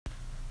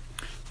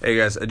Hey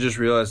guys, I just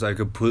realized I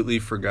completely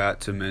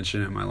forgot to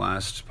mention in my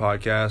last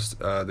podcast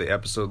the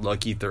episode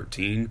Lucky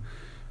 13.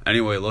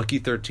 Anyway, Lucky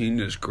 13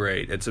 is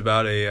great. It's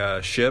about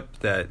a ship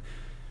that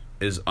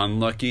is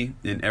unlucky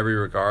in every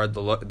regard.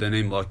 The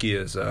name Lucky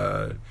is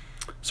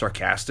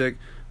sarcastic,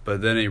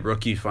 but then a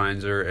rookie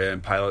finds her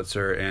and pilots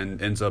her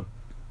and ends up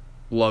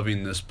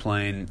loving this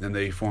plane, and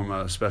they form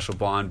a special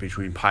bond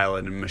between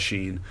pilot and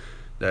machine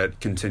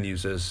that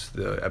continues as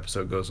the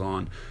episode goes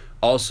on.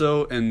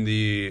 Also, in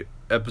the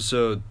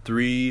episode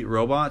 3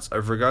 Robots,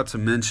 I forgot to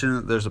mention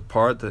that there's a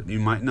part that you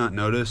might not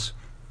notice,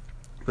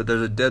 but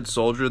there's a dead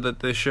soldier that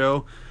they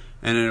show,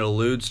 and it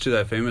alludes to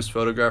that famous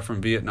photograph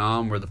from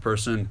Vietnam where the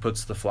person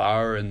puts the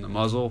flower in the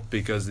muzzle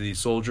because the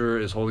soldier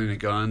is holding a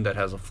gun that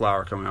has a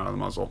flower coming out of the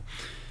muzzle.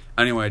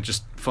 Anyway,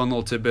 just fun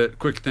little tidbit.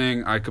 Quick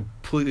thing, I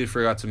completely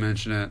forgot to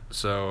mention it,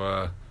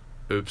 so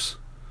oops.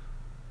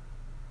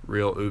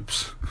 Real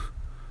oops.